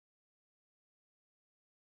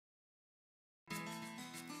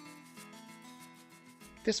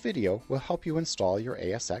This video will help you install your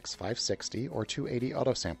ASX-560 or 280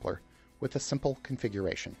 Autosampler with a simple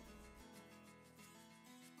configuration.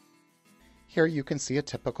 Here you can see a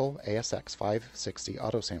typical ASX-560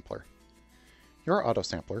 Autosampler. Your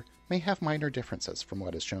Autosampler may have minor differences from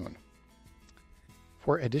what is shown.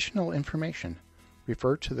 For additional information,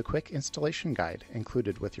 refer to the quick installation guide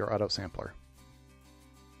included with your Autosampler.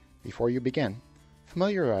 Before you begin,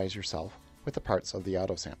 familiarize yourself with the parts of the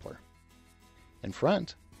Autosampler. In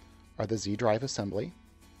front are the Z-drive assembly,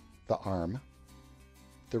 the arm,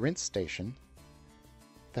 the rinse station,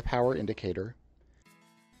 the power indicator,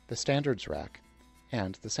 the standards rack,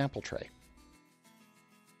 and the sample tray.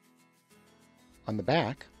 On the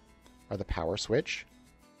back are the power switch,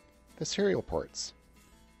 the serial ports,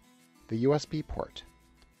 the USB port,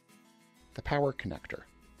 the power connector,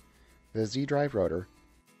 the Z-drive rotor,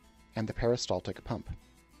 and the peristaltic pump.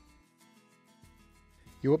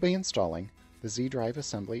 You will be installing the Z-drive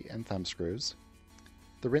assembly and thumb screws,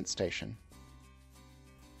 the rinse station,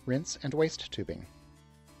 rinse and waste tubing,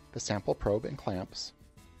 the sample probe and clamps,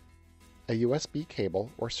 a USB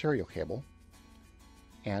cable or serial cable,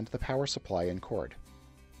 and the power supply and cord.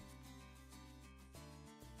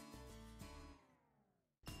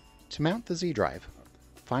 To mount the Z-drive,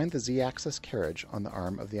 find the Z-axis carriage on the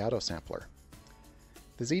arm of the Autosampler.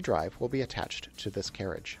 The Z-drive will be attached to this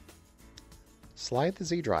carriage. Slide the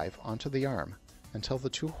Z-drive onto the arm until the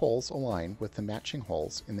two holes align with the matching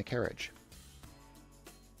holes in the carriage.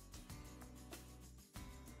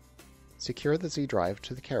 Secure the Z-drive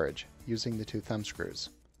to the carriage using the two thumb screws.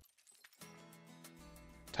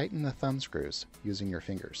 Tighten the thumb screws using your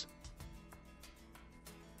fingers.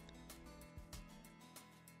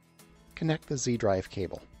 Connect the Z-drive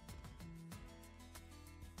cable.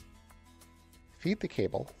 Feed the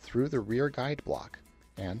cable through the rear guide block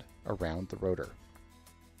and around the rotor.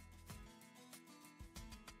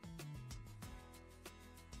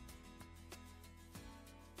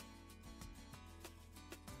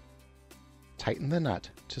 Tighten the nut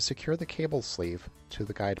to secure the cable sleeve to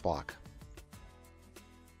the guide block.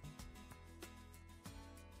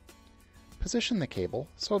 Position the cable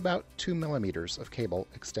so about 2 millimeters of cable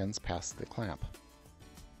extends past the clamp.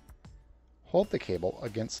 Hold the cable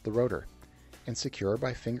against the rotor and secure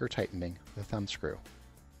by finger tightening the thumb screw.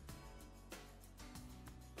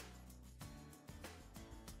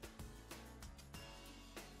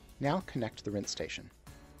 Now connect the rinse station.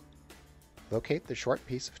 Locate the short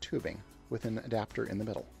piece of tubing with an adapter in the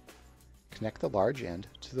middle. Connect the large end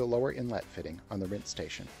to the lower inlet fitting on the rinse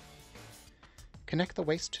station. Connect the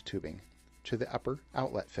waste tubing to the upper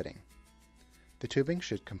outlet fitting. The tubing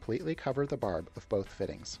should completely cover the barb of both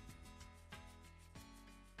fittings.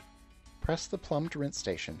 Press the plumbed rinse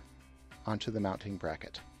station onto the mounting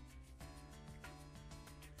bracket.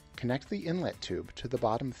 Connect the inlet tube to the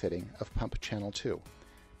bottom fitting of pump channel 2.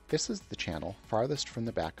 This is the channel farthest from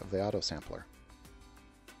the back of the Autosampler.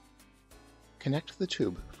 Connect the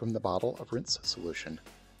tube from the bottle of rinse solution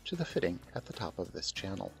to the fitting at the top of this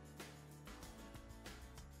channel.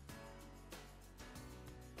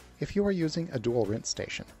 If you are using a dual rinse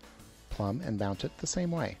station, plumb and mount it the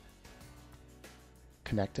same way.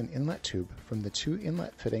 Connect an inlet tube from the two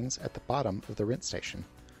inlet fittings at the bottom of the rinse station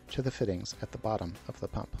to the fittings at the bottom of the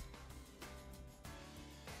pump.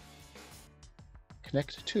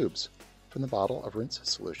 Connect tubes from the bottle of rinse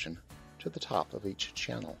solution to the top of each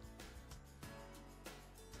channel.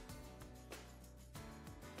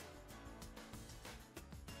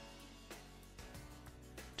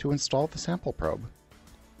 To install the sample probe,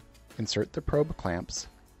 insert the probe clamps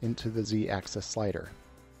into the Z-axis slider.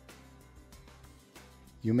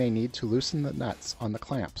 You may need to loosen the nuts on the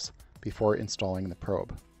clamps before installing the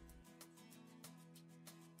probe.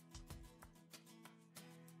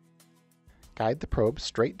 Guide the probe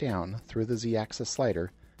straight down through the Z-axis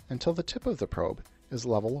slider until the tip of the probe is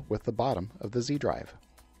level with the bottom of the Z-drive.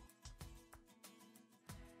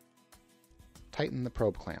 Tighten the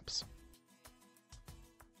probe clamps.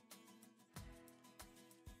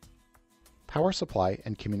 Power supply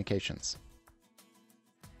and communications.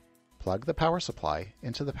 Plug the power supply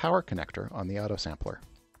into the power connector on the Autosampler.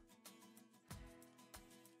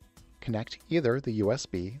 Connect either the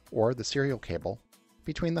USB or the serial cable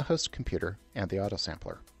between the host computer and the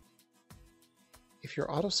Autosampler. If your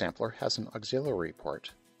Autosampler has an auxiliary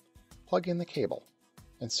port, plug in the cable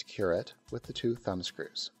and secure it with the two thumb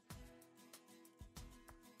screws.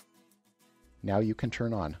 Now you can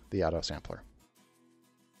turn on the Autosampler.